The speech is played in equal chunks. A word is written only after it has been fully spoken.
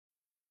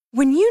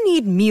When you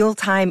need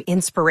mealtime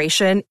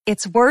inspiration,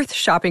 it's worth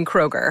shopping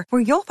Kroger,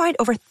 where you'll find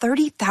over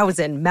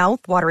 30,000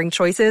 mouth-watering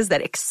choices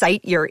that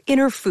excite your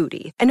inner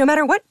foodie. And no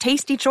matter what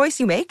tasty choice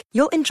you make,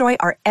 you'll enjoy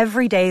our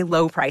everyday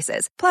low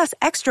prices, plus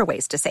extra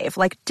ways to save,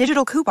 like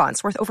digital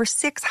coupons worth over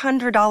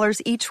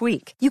 $600 each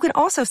week. You can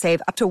also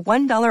save up to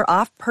 $1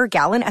 off per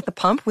gallon at the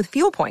pump with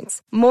fuel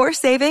points. More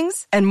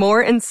savings and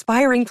more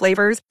inspiring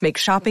flavors make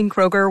shopping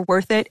Kroger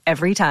worth it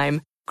every time.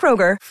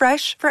 Kroger,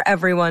 fresh for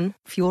everyone.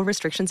 Fuel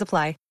restrictions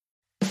apply.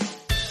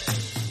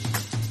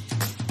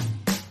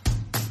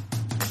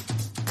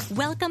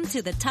 Welcome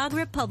to the Tog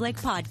Republic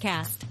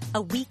podcast,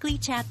 a weekly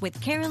chat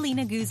with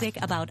Carolina Guzik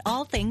about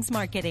all things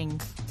marketing.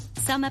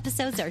 Some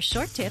episodes are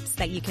short tips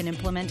that you can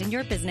implement in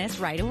your business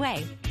right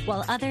away,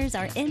 while others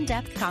are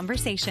in-depth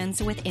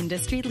conversations with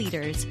industry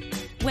leaders.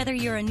 Whether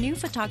you're a new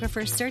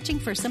photographer searching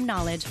for some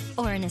knowledge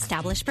or an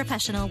established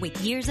professional with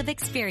years of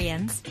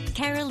experience,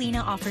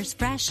 Carolina offers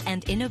fresh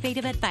and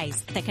innovative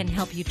advice that can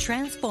help you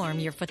transform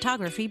your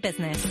photography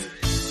business.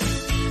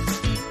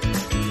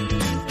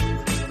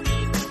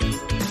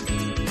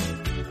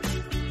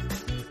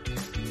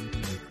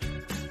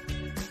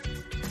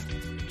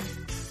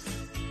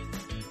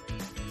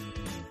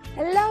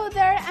 Hello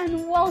there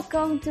and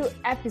welcome to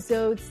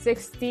episode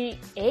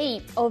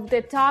 68 of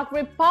the Tog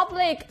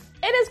Republic.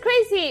 It is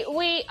crazy.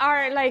 We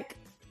are like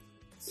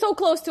so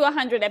close to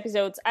 100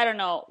 episodes. I don't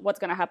know what's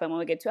going to happen when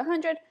we get to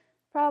 100.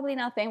 Probably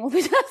nothing. Will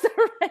be just a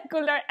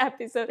regular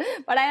episode.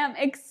 But I am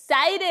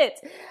excited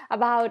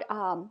about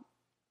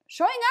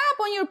showing up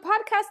on your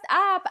podcast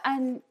app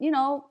and,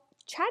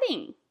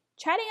 chatting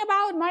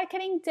about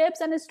marketing tips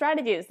and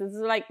strategies. This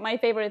is like my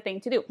favorite thing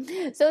to do.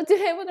 So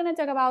today we're going to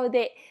talk about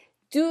the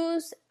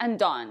do's and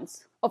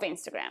don'ts of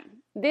Instagram.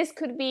 This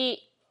could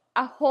be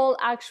a whole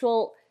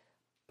actual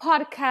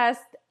podcast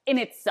in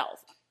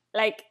itself.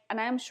 And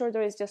I'm sure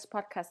there is just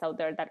podcasts out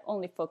there that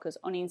only focus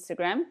on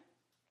Instagram.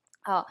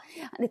 And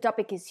the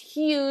topic is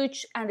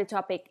huge and the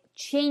topic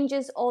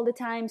changes all the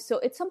time. So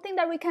it's something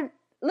that we can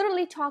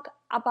literally talk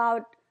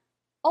about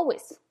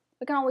always.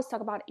 We can always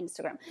talk about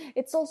Instagram.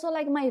 It's also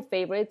like my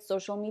favorite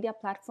social media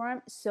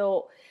platform.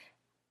 So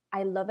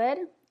I love it.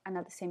 And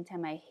at the same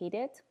time, I hate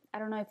it. I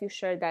don't know if you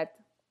share that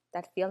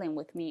feeling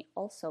with me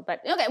also.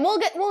 But okay,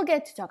 we'll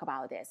get to talk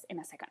about this in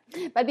a second.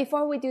 But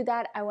before we do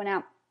that, I want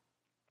to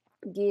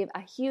give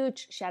a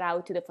huge shout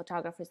out to the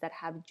photographers that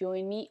have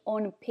joined me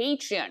on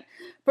Patreon.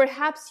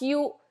 Perhaps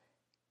you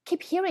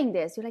keep hearing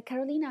this. You're like,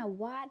 Carolina,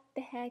 what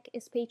the heck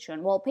is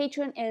Patreon? Well,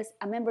 Patreon is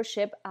a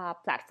membership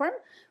platform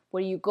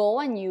where you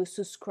go and you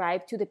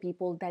subscribe to the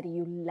people that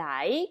you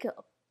like,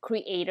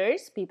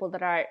 creators, people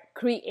that are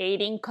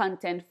creating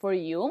content for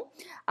you.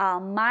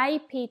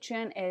 My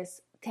Patreon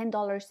is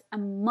 $10 a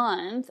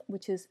month,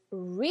 which is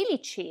really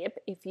cheap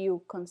if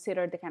you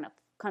consider the kind of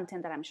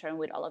content that I'm sharing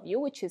with all of you,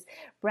 which is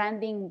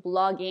branding,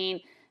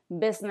 blogging,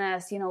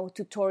 business,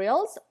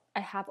 tutorials.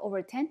 I have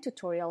over 10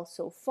 tutorials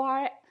so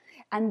far.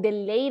 And the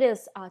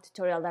latest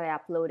tutorial that I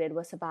uploaded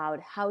was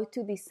about how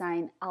to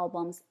design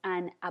albums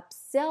and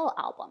upsell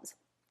albums.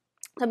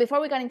 So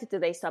before we get into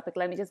today's topic,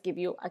 let me just give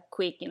you a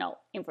quick,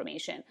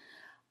 information.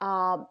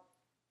 The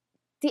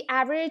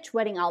average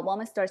wedding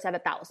album starts at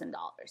 $1,000.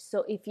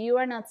 So if you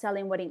are not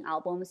selling wedding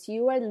albums,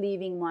 you are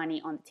leaving money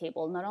on the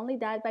table. Not only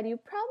that, but you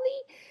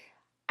probably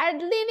are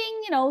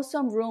leaving,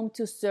 some room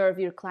to serve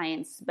your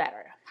clients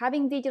better.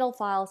 Having digital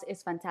files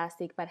is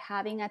fantastic, but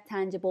having a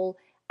tangible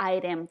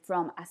item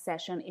from a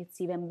session, it's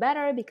even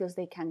better because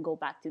they can go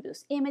back to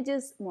those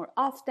images more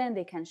often.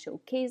 They can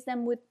showcase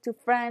them to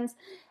friends.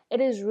 It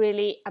is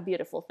really a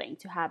beautiful thing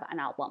to have an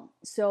album.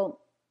 So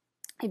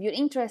if you're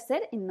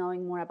interested in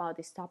knowing more about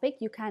this topic,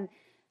 you can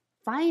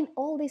find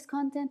all this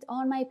content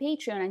on my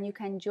Patreon and you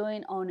can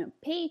join on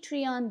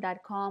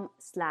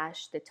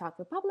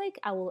patreon.com/thetogrepublic.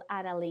 I will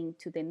add a link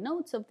to the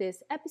notes of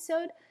this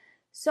episode.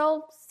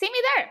 So see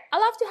me there. I'd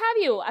love to have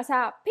you as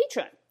a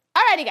patron.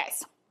 Alrighty,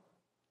 guys.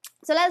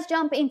 So let's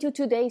jump into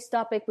today's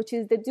topic, which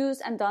is the do's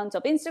and don'ts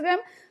of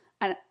Instagram.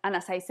 And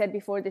as I said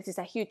before, this is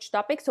a huge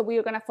topic. So we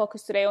are going to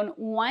focus today on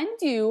one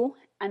do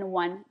and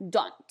one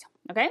don't.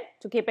 Okay?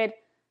 To keep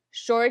it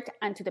short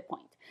and to the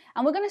point.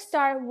 And we're going to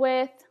start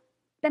with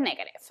the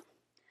negative.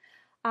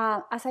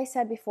 As I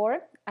said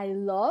before, I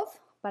love,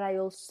 but I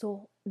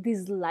also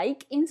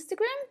dislike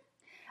Instagram.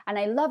 And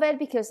I love it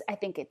because I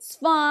think it's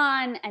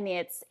fun and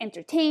it's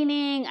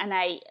entertaining and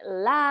I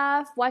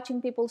laugh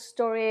watching people's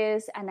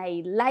stories and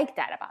I like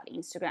that about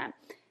Instagram.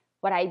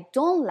 What I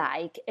don't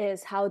like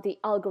is how the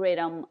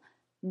algorithm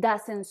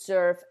doesn't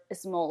serve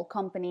small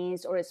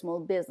companies or small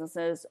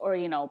businesses or,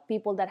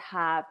 people that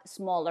have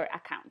smaller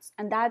accounts.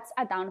 And that's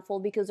a downfall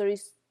because there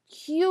is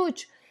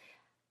huge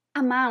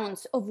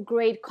amounts of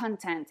great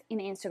content in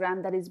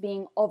Instagram that is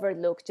being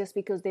overlooked just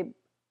because the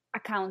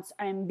accounts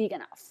aren't big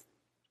enough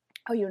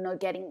or you're not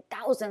getting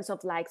thousands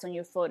of likes on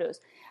your photos.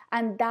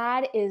 And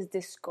that is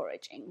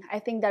discouraging. I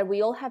think that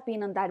we all have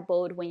been on that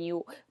boat when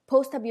you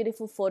post a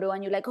beautiful photo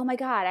and you're like, oh my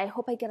God, I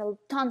hope I get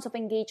tons of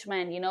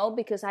engagement,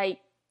 because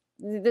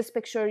this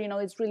picture,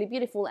 is really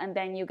beautiful. And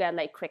then you get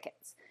like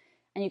crickets.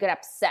 and you get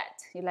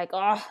upset. You're like,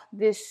 oh,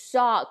 this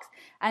sucks.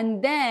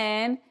 And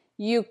then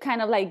you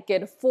kind of like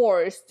get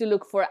forced to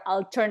look for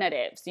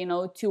alternatives,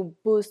 to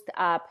boost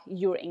up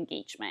your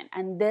engagement.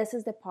 And this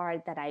is the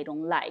part that I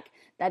don't like,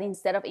 that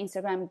instead of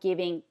Instagram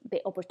giving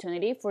the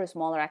opportunity for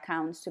smaller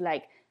accounts to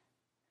like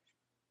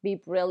be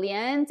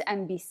brilliant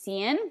and be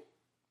seen,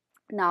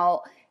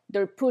 now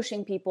they're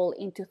pushing people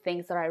into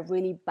things that are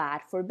really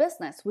bad for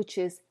business, which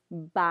is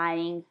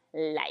buying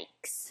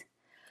likes.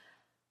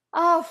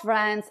 Oh,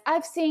 friends,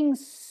 I've seen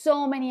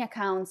so many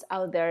accounts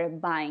out there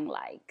buying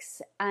likes.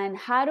 And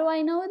how do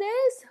I know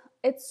this?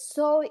 It's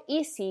so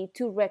easy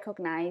to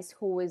recognize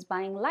who is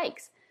buying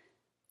likes.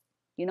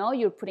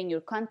 You're putting your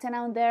content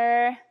out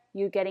there,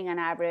 you're getting an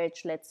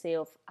average, let's say,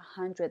 of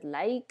 100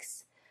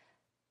 likes.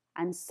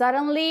 And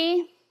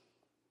suddenly,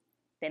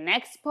 the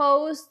next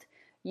post,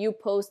 you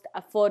post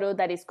a photo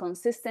that is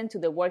consistent to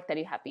the work that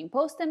you have been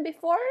posting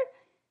before,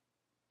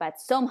 but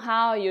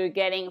somehow you're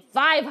getting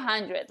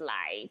 500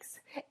 likes,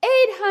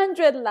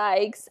 800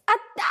 likes,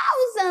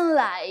 1,000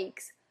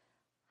 likes.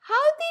 How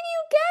did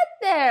you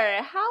get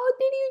there? How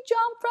did you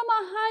jump from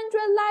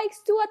 100 likes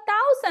to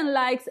 1,000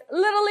 likes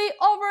literally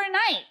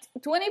overnight?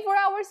 24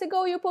 hours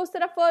ago, you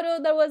posted a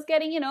photo that was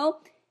getting,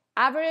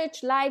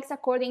 average likes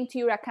according to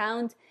your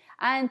account.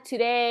 And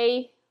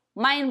today,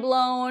 mind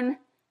blown,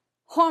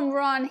 home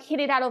run,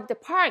 hit it out of the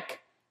park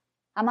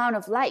amount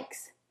of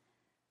likes.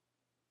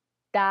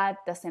 That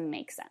doesn't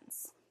make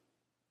sense.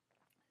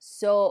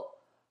 So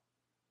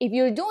if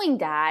you're doing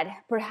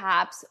that,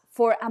 perhaps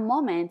for a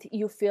moment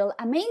you feel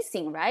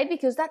amazing, right?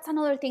 Because that's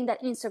another thing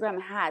that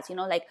Instagram has,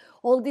 like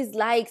all these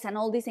likes and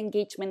all this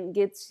engagement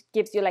gives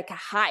you like a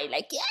high,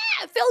 like, yeah,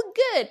 I feel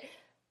good.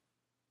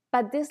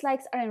 But these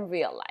likes aren't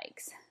real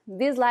likes.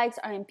 These likes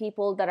are in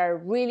people that are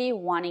really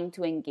wanting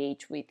to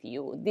engage with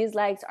you. These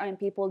likes are in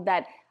people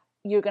that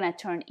you're going to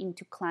turn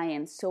into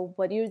clients. So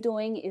what you're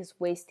doing is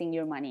wasting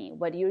your money.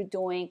 What you're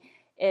doing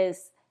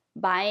is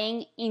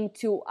buying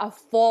into a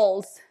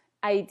false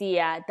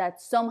idea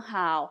that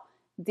somehow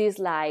these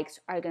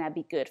likes are going to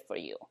be good for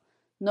you.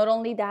 Not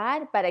only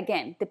that, but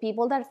again, the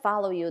people that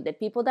follow you, the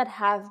people that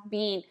have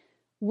been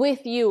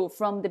with you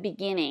from the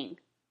beginning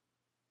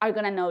are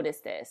going to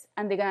notice this.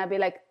 And they're going to be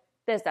like,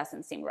 this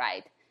doesn't seem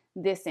right.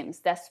 This seems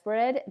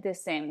desperate.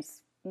 This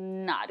seems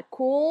not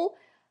cool.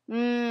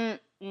 No,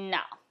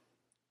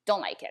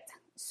 don't like it.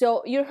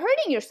 So you're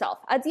hurting yourself.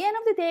 At the end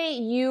of the day,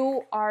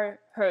 you are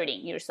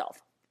hurting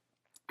yourself.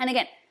 And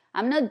again,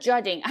 I'm not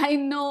judging. I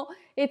know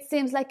it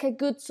seems like a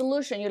good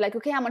solution. You're like,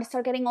 okay, I'm going to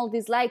start getting all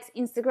these likes.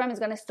 Instagram is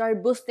going to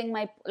start boosting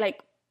my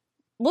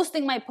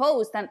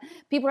post and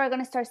people are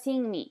going to start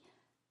seeing me.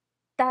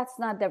 That's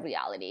not the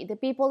reality. The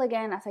people,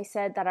 again, as I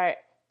said, that are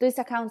these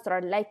accounts that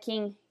are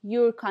liking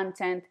your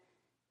content,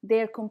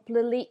 they're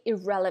completely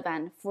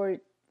irrelevant for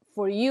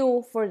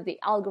you, for the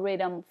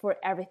algorithm, for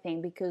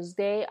everything, because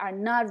they are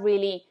not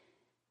really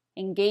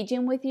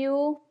engaging with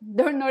you.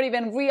 They're not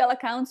even real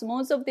accounts.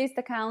 Most of these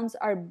accounts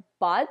are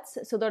bots.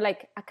 So they're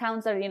like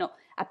accounts that,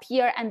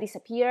 appear and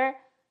disappear.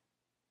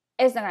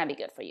 It's not going to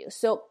be good for you.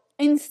 So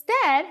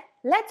instead,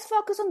 let's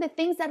focus on the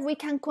things that we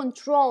can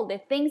control, the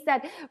things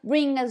that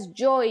bring us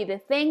joy, the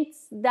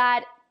things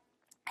that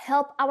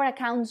help our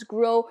accounts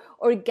grow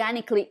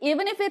organically,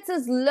 even if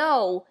it's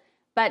slow.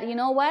 But you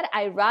know what?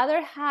 I'd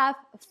rather have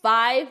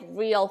 5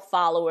 real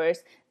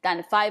followers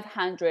than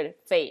 500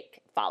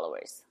 fake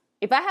followers.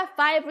 If I have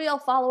 5 real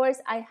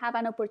followers, I have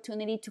an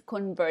opportunity to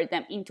convert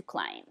them into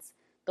clients.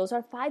 Those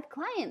are 5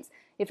 clients.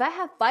 If I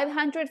have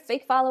 500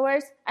 fake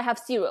followers, I have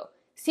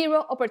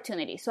zero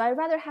opportunity. So I'd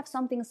rather have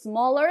something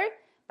smaller,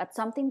 but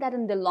something that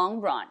in the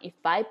long run, if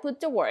I put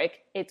the work,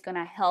 it's going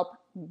to help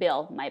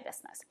build my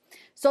business.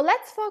 So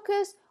let's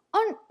focus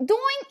on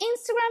doing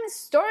Instagram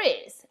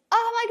stories.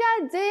 Oh my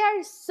God, they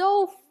are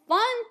so fun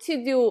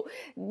to do.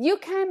 You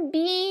can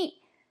be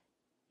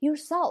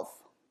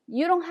yourself.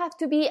 You don't have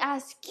to be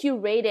as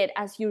curated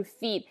as your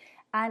feed.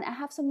 And I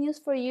have some news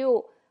for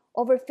you.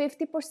 Over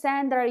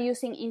 50% that are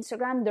using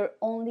Instagram, they're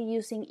only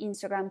using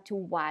Instagram to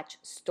watch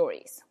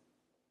stories.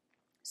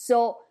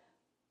 So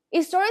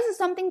stories is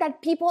something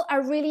that people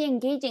are really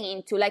engaging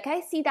into. Like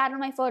I see that on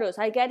my photos.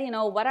 I get,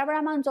 whatever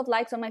amount of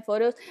likes on my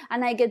photos,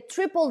 and I get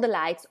triple the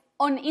likes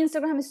on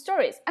Instagram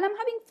stories, and I'm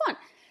having fun.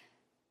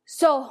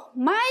 So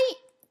my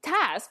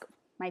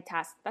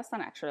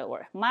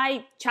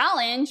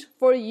challenge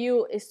for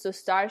you is to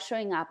start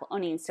showing up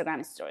on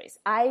Instagram stories.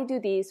 I do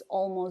this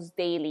almost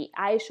daily.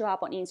 I show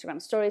up on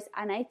Instagram stories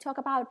and I talk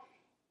about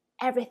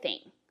everything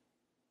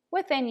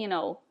within,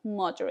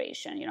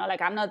 moderation.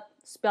 Like I'm not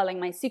spilling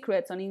my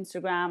secrets on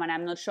Instagram and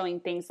I'm not showing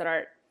things that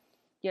are,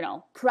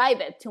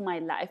 private to my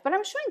life, but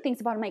I'm showing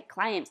things about my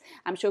clients.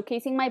 I'm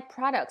showcasing my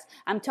products.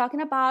 I'm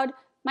talking about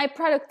my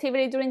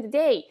productivity during the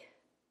day.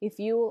 If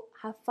you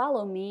have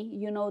followed me,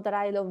 you know that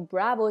I love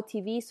Bravo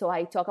TV, so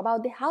I talk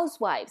about The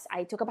Housewives.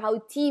 I talk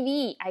about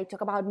TV. I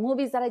talk about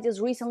movies that I just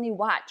recently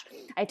watched.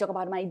 I talk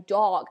about my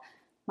dog,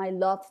 my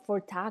love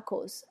for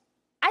tacos.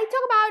 I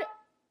talk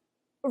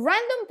about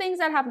random things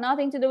that have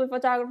nothing to do with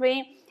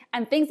photography.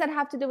 and things that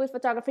have to do with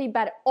photography,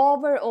 but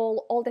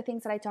overall, all the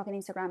things that I talk in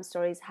Instagram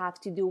stories have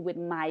to do with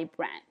my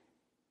brand.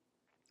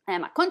 I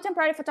am a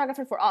contemporary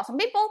photographer for awesome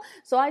people,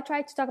 so I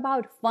try to talk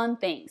about fun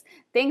things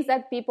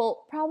that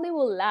people probably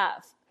will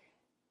love.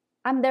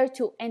 I'm there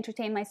to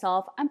entertain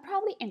myself and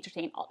probably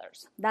entertain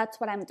others.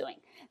 That's what I'm doing.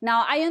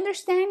 Now, I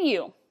understand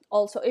you.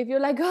 Also, if you're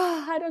like,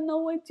 I don't know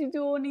what to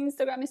do on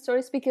Instagram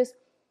stories, because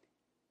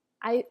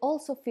I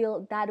also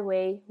feel that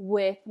way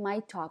with my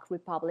Talk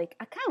Republic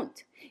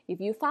account. If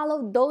you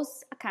follow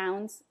those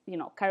accounts,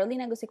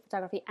 Carolina Guzik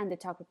Photography and the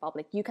Talk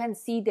Republic, you can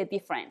see the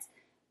difference.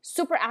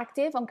 Super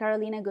active on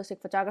Carolina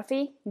Guzik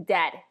Photography,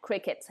 dead,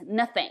 crickets,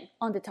 nothing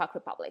on the Talk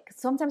Republic.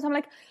 Sometimes I'm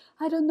like,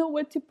 I don't know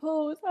what to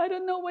post, I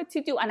don't know what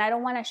to do, and I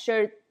don't want to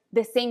share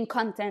the same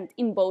content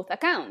in both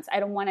accounts. I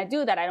don't want to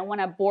do that. I don't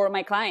want to bore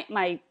my client,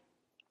 my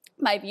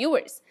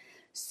viewers.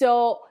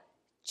 So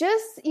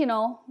just,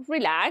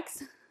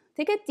 relax,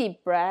 take a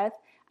deep breath,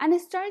 and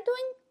start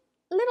doing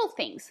little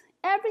things.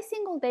 Every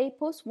single day,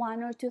 post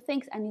 1 or 2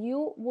 things, and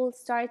you will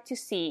start to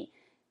see,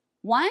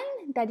 1,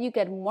 that you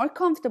get more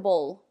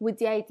comfortable with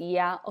the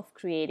idea of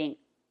creating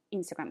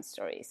Instagram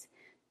stories.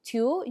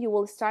 2, you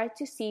will start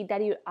to see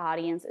that your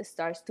audience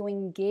starts to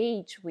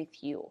engage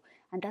with you.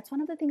 And that's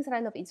one of the things that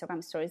I love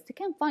Instagram stories. They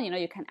can be fun.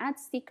 You can add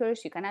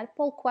stickers, you can add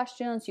poll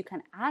questions, you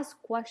can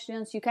ask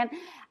questions, you can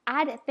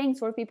add things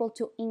for people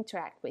to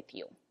interact with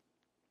you.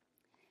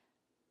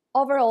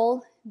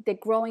 Overall, the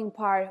growing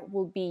part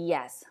will be,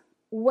 yes,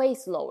 way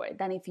slower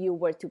than if you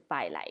were to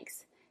buy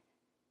likes.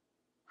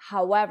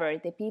 However,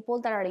 the people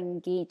that are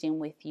engaging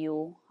with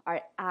you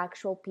are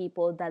actual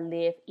people that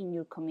live in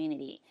your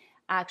community,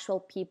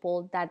 actual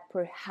people that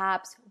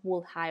perhaps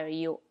will hire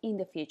you in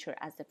the future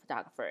as a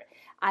photographer.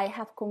 I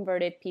have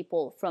converted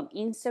people from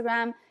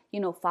Instagram,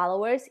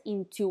 followers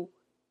into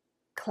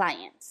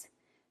clients.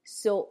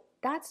 So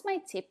that's my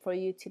tip for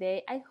you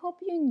today. I hope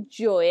you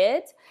enjoy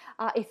it.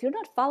 If you're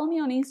not following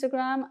me on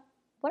Instagram,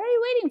 what are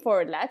you waiting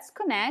for? Let's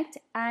connect.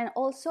 And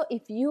also,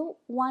 if you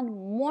want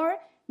more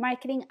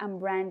marketing and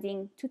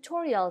branding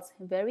tutorials,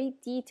 very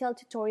detailed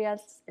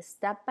tutorials,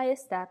 step by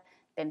step,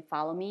 then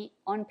follow me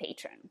on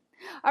Patreon.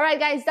 All right,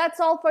 guys, that's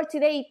all for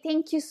today.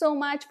 Thank you so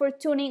much for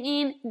tuning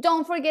in.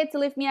 Don't forget to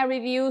leave me a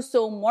review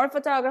so more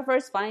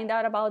photographers find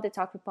out about the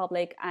Talk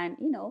Republic, and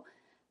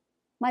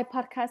my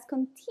podcast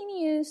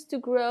continues to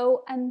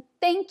grow. And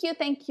thank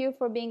you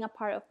for being a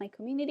part of my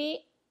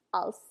community.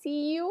 I'll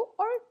see you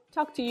or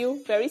talk to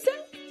you very soon.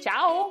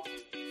 Ciao.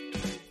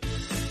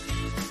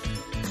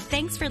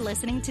 Thanks for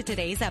listening to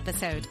today's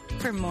episode.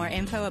 For more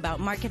info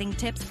about marketing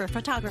tips for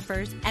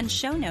photographers and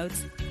show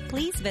notes,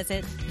 please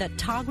visit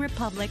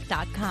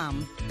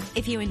thetogrepublic.com.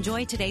 If you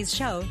enjoyed today's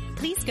show,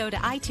 please go to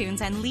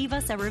iTunes and leave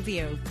us a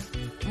review.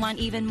 Want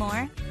even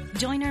more?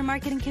 Join our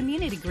marketing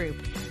community group.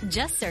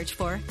 Just search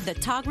for the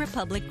Talk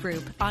Republic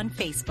group on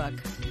Facebook.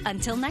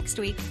 Until next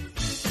week.